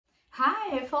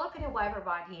Hi, Filipina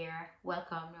Wiperbot here.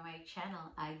 Welcome to my channel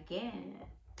again.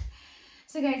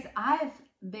 So guys, I've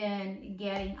been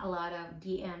getting a lot of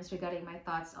DMs regarding my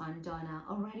thoughts on Donna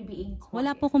already being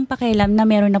Wala courted. po akong pakialam na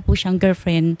meron na po siyang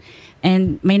girlfriend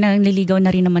and may nanliligaw na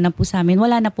rin naman na po sa amin.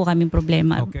 Wala na po kaming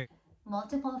problema. Okay.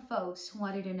 Multiple folks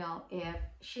wanted to know if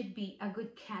she'd be a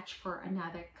good catch for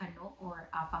another Kano or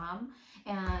Afam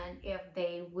and if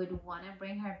they would want to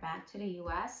bring her back to the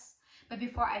US. But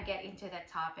before I get into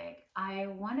that topic, I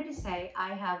wanted to say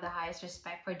I have the highest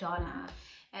respect for Donna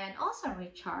and also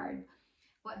Richard.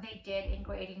 What they did in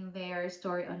creating their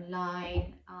story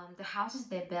online, the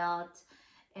houses they built,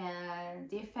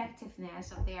 and the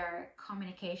effectiveness of their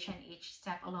communication each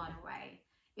step along the way.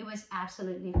 It was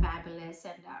absolutely fabulous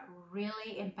and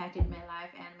really impacted my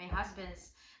life and my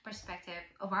husband's perspective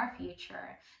of our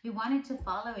future. We wanted to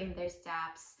follow in their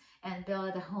steps and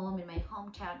build a home in my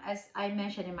hometown, as I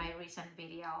mentioned in my recent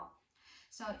video.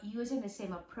 So, using the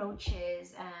same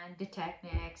approaches and the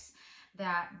techniques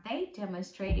that they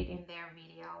demonstrated in their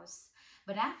videos.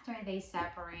 But after they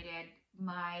separated,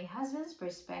 my husband's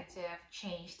perspective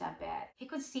changed a bit. He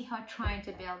could see how trying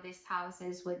to build these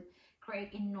houses would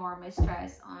create enormous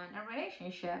stress on a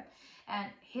relationship. And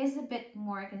he's a bit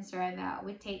more concerned that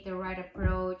we take the right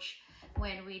approach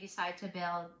when we decide to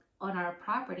build on our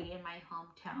property in my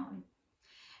hometown.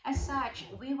 As such,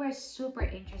 we were super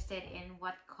interested in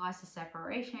what caused the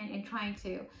separation and trying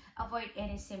to avoid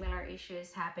any similar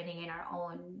issues happening in our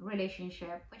own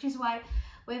relationship, which is why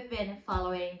we've been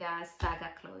following the saga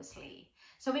closely.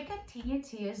 So we continue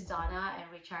to use Donna and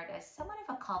Richard as somewhat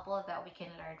of a couple that we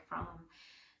can learn from.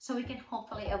 So we can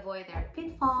hopefully avoid their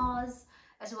pitfalls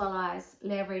as well as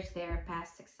leverage their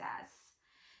past success.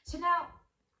 So now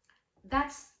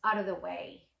that's out of the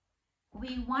way,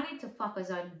 we wanted to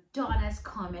focus on Donna's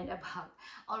comment about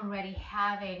already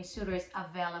having suitors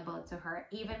available to her,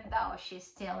 even though she's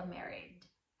still married.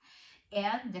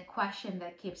 And the question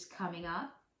that keeps coming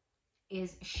up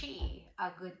is she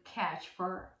a good catch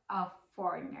for a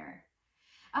foreigner?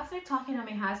 After talking to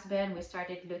my husband, we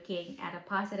started looking at the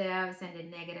positives and the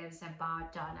negatives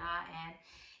about Donna and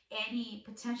any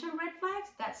potential red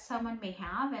flags that someone may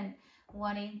have and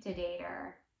wanting to date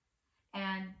her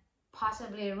and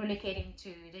possibly relocating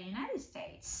to the United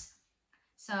States.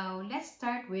 So let's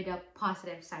start with the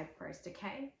positive side first,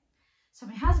 okay? So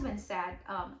my husband said,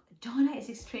 Donna is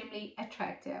extremely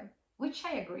attractive, which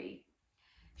I agree.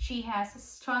 She has a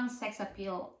strong sex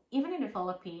appeal, even in the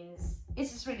Philippines.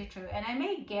 It's just really true. And I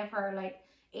may give her like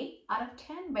 8 out of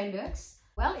 10 by looks.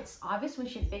 Well, it's obvious when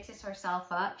she fixes herself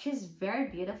up. She's a very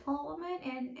beautiful woman,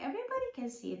 and everybody can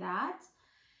see that.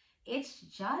 It's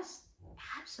just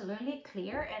absolutely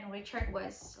clear, and Richard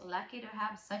was lucky to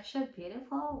have such a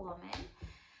beautiful woman.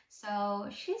 So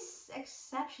she's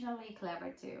exceptionally clever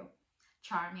too,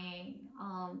 charming.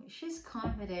 She's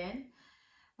confident,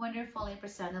 wonderfully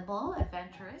presentable,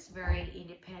 adventurous, very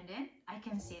independent. I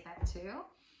can see that too.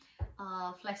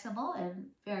 Flexible and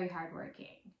very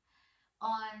hardworking.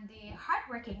 On the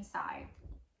hardworking side,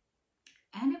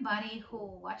 anybody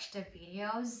who watched the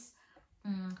videos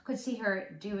could see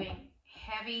her doing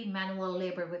heavy manual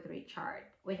labor with Richard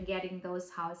when getting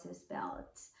those houses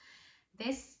built.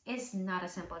 This is not a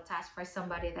simple task for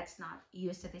somebody that's not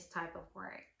used to this type of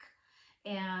work.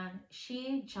 And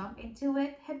she jumped into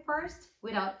it headfirst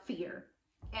without fear.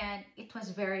 And it was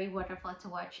very wonderful to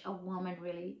watch a woman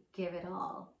really give it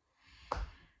all.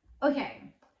 Okay,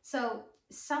 so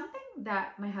something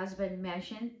that my husband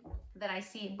mentioned that I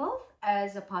see both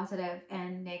as a positive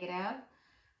and negative,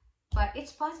 but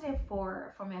it's positive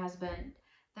for my husband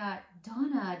that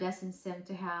Donna doesn't seem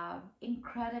to have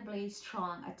incredibly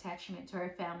strong attachment to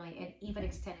her family and even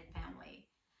extended family.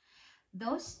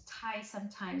 Those ties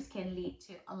sometimes can lead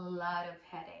to a lot of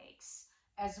headaches,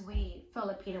 as we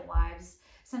Filipino wives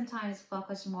sometimes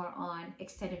focus more on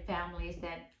extended families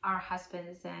than our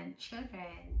husbands and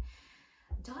children.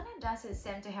 Donna doesn't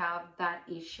seem to have that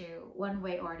issue one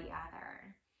way or the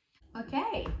other.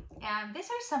 Okay, and these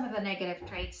are some of the negative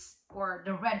traits or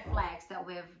the red flags that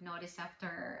we've noticed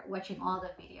after watching all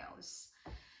the videos.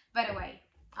 By the way,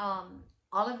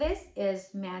 all of this is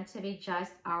meant to be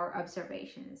just our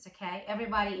observations, okay?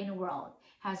 Everybody in the world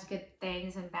has good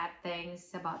things and bad things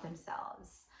about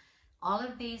themselves. All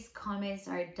of these comments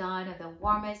are done of the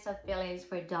warmest of feelings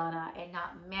for Donna and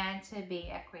not meant to be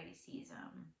a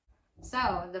criticism.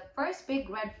 So, the first big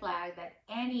red flag that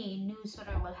any new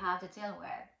suitor will have to deal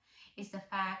with is the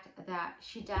fact that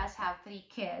she does have 3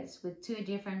 kids with 2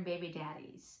 different baby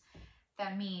daddies.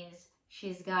 That means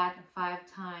she's got 5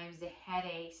 times the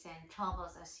headaches and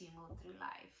troubles as you move through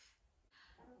life.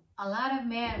 A lot of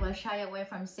men will shy away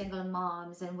from single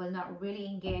moms and will not really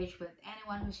engage with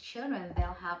anyone whose children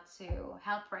they'll have to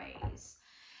help raise.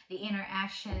 The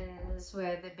interactions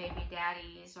with the baby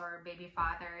daddies or baby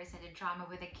fathers and the drama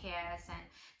with the kids and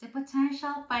the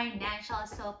potential financial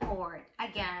support.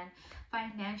 Again,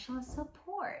 financial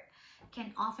support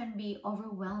can often be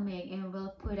overwhelming and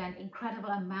will put an incredible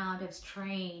amount of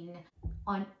strain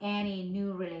on any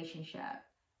new relationship,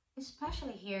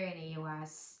 especially here in the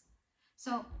US.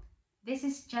 So, this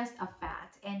is just a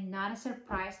fact and not a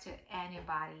surprise to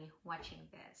anybody watching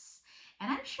this.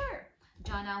 And I'm sure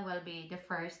Jonna will be the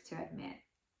first to admit.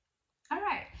 All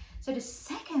right, so the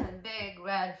second big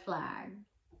red flag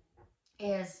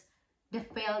is the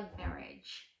failed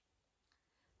marriage.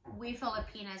 We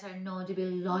Filipinas are known to be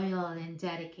loyal and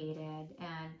dedicated,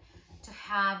 and to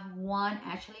have one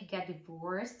actually get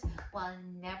divorced while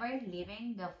never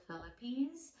leaving the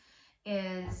Philippines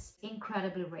is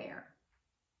incredibly rare.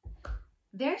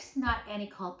 There's not any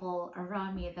couple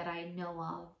around me that I know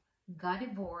of got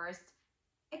divorced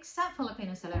except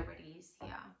Filipino celebrities.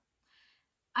 Yeah.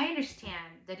 I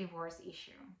understand the divorce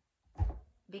issue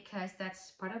because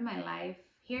that's part of my life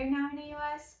here now in the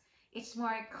US. It's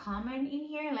more common in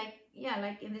here, like, yeah,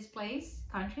 like in this place,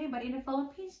 country, but in the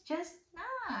Philippines, just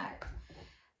not.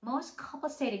 Most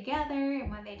couples stay together, and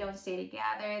when they don't stay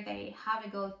together, they have to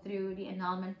go through the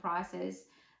annulment process,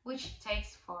 which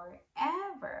takes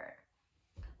forever.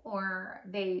 Or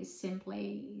they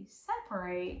simply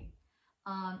separate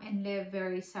and live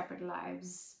very separate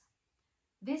lives.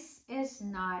 This is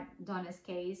not Donna's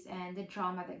case, and the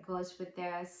drama that goes with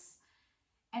this,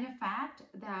 and the fact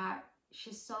that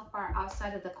she's so far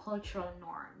outside of the cultural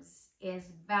norms is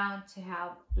bound to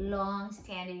have long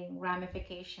standing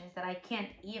ramifications that I can't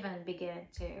even begin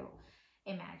to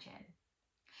imagine.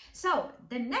 So,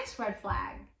 the next red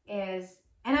flag is,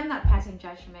 and I'm not passing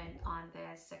judgment on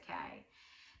this, okay?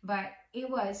 But it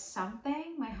was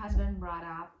something my husband brought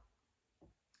up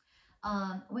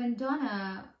when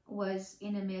Donna was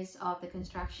in the midst of the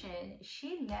construction.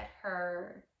 She let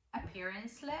her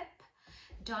appearance slip.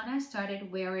 Donna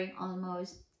started wearing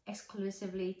almost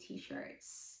exclusively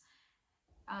t-shirts.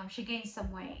 She gained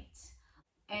some weight,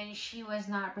 and she was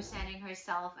not presenting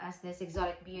herself as this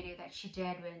exotic beauty that she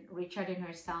did when Richard and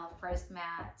herself first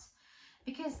met.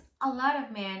 Because a lot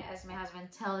of men, as my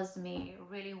husband tells me,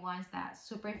 really wants that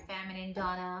super feminine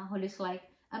Donna who looks like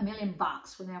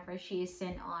 $1,000,000 whenever she is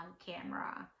seen on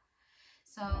camera.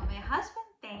 So my husband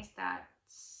thinks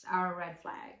that's our red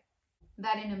flag.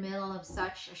 That in the middle of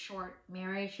such a short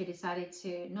marriage, she decided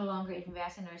to no longer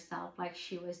invest in herself like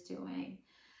she was doing.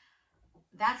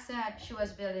 That said, she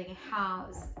was building a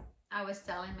house. I was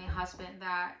telling my husband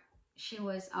that she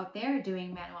was out there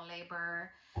doing manual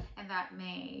labor, and that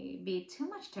may be too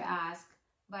much to ask,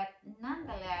 but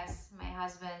nonetheless, my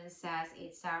husband says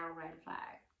it's a red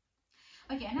flag.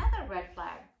 Okay, another red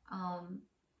flag.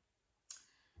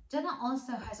 Jenna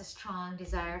also has a strong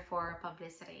desire for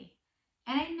publicity.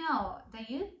 And I know the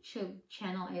YouTube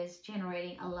channel is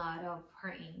generating a lot of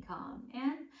her income,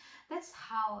 and that's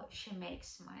how she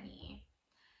makes money.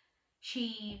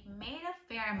 She made a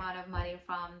fair amount of money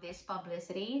from this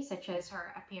publicity, such as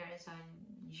her appearance on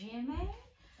GMA,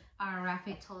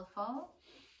 Rafi Tulfo,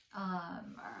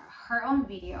 her own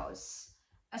videos,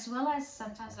 as well as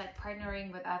sometimes like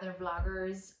partnering with other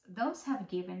vloggers. Those have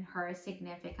given her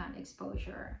significant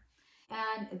exposure.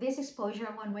 And this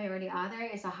exposure, one way or the other,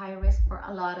 is a high risk for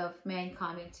a lot of men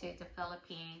coming to the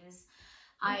Philippines.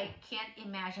 I can't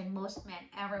imagine most men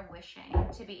ever wishing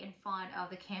to be in front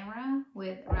of the camera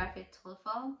with Rafi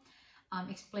Tulfo,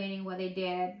 explaining what they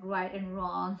did right and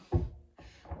wrong,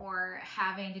 or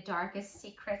having the darkest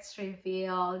secrets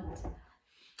revealed.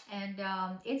 And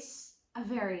it's a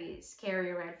very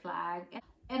scary red flag.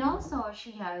 And also,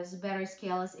 she has better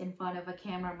skills in front of a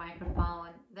camera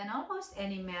microphone than almost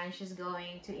any man she's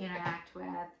going to interact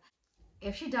with.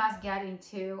 If she does get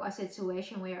into a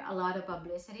situation where a lot of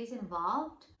publicity is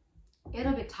involved,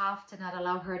 it'll be tough to not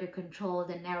allow her to control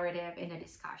the narrative in a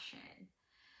discussion.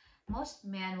 Most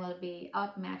men will be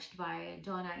outmatched by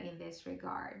Donna in this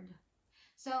regard.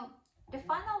 So, the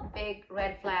final big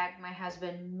red flag my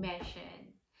husband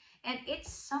mentioned, and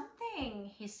it's something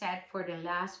he said for the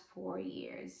last 4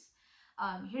 years.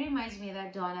 He reminds me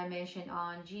that Donna mentioned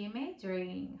on GMA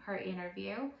during her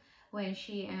interview when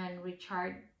she and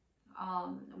Richard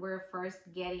were first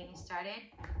getting started,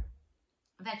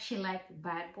 that she liked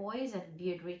bad boys and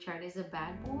viewed Richard as a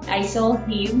bad boy. I saw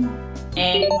him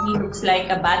and he looks like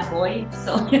a bad boy.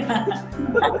 So yeah.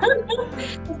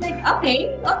 It's like,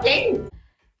 okay, okay.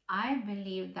 I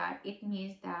believe that it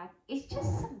means that it's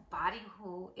just somebody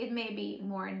who it may be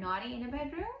more naughty in the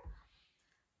bedroom,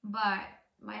 But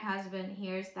my husband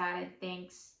hears that and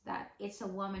thinks that it's a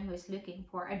woman who is looking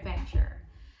for adventure,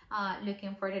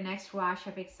 looking for the next rush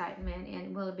of excitement,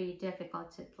 and will be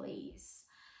difficult to please.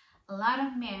 A lot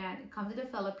of men come to the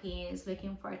Philippines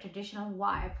looking for a traditional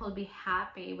wife who'll be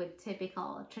happy with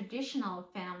typical traditional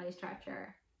family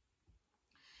structure.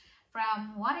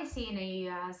 From what I see in the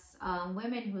US,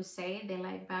 women who say they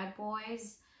like bad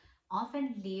boys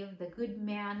often leave the good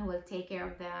man who will take care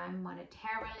of them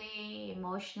monetarily,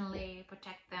 emotionally,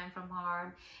 protect them from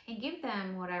harm, and give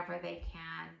them whatever they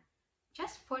can.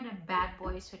 Just for the bad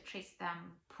boys who treats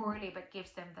them poorly but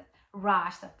gives them the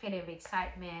rush, the feeling of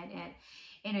excitement, and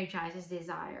energizes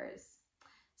desires.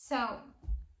 So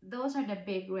those are the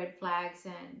big red flags,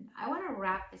 and I want to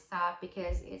wrap this up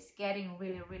because it's getting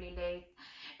really, really late,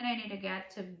 and I need to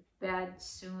get to bed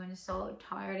soon. So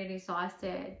tired and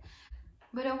exhausted.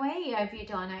 But the way I view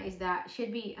Donna is that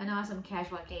she'd be an awesome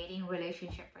casual dating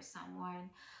relationship for someone.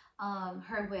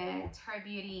 Her wit, her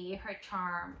beauty, her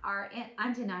charm are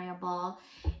undeniable,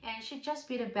 and should just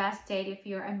be the best date if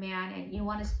you're a man and you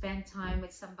want to spend time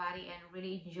with somebody and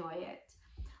really enjoy it.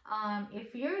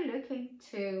 If you're looking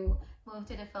to move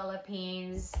to the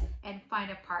Philippines and find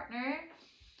a partner,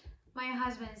 my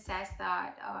husband says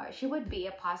that she would be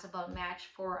a possible match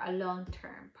for a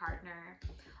long-term partner.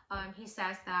 He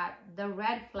says that the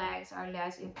red flags are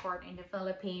less important in the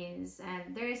Philippines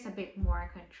and there is a bit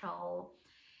more control.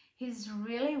 He's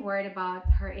really worried about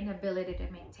her inability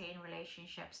to maintain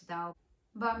relationships though.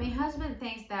 But my husband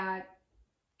thinks that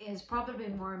is probably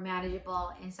more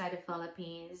manageable inside the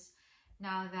Philippines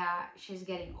now that she's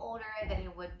getting older than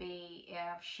it would be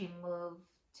if she moved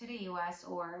to the US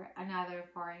or another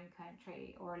foreign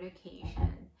country or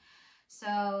location.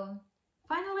 So,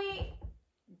 finally,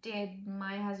 did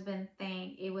my husband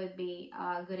think it would be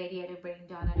a good idea to bring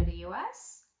Donna to the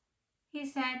US? He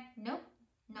said, nope,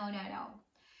 no, no, no.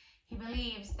 He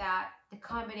believes that the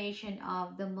combination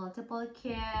of the multiple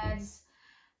kids,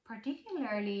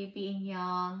 particularly being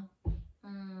young,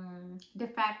 the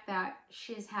fact that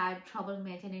she's had trouble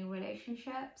maintaining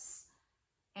relationships,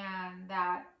 and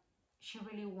that she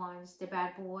really wants the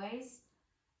bad boys,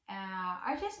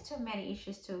 are just too many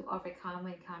issues to overcome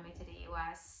when coming to the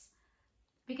US.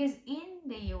 Because in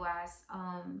the US,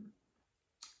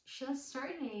 she'll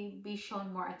certainly be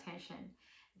shown more attention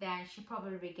than she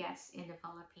probably gets in the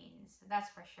Philippines. That's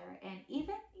for sure. And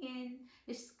even in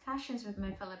discussions with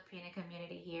my Filipino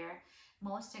community here,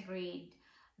 most agreed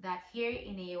that here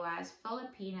in the US,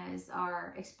 Filipinas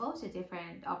are exposed to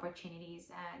different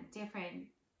opportunities and different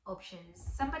options.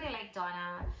 Somebody like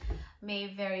Donna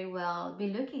may very well be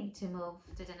looking to move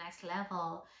to the next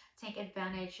level, take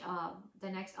advantage of the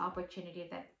next opportunity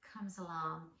that comes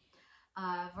along,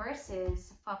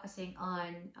 versus focusing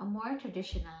on a more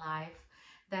traditional life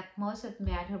that most of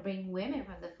men who bring women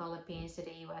from the Philippines to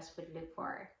the US would look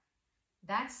for.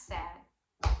 That said,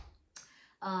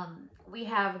 we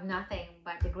have nothing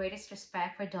but the greatest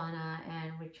respect for Donna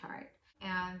and Richard.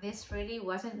 And this really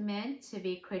wasn't meant to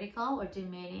be critical or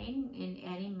demeaning in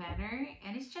any manner.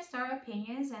 And it's just our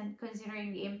opinions and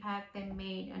considering the impact they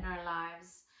made on our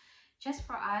lives. Just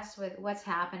for us with what's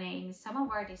happening, some of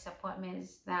our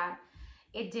disappointments that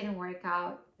it didn't work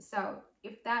out. So,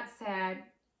 if that said,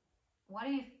 what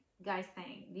do you guys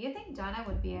think? Do you think Donna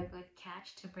would be a good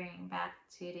catch to bring back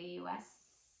to the US?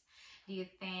 Do you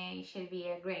think she'd be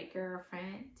a great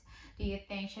girlfriend? Do you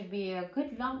think she'd be a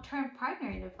good long term partner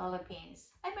in the Philippines?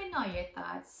 Let me know your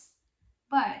thoughts.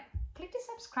 But click the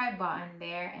subscribe button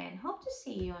there and hope to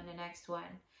see you on the next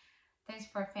one. Thanks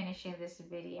for finishing this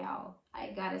video.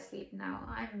 I gotta sleep now.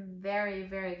 I'm very,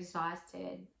 very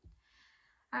exhausted.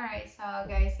 Alright, so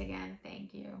guys, again,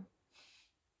 thank you.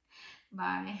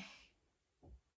 Bye.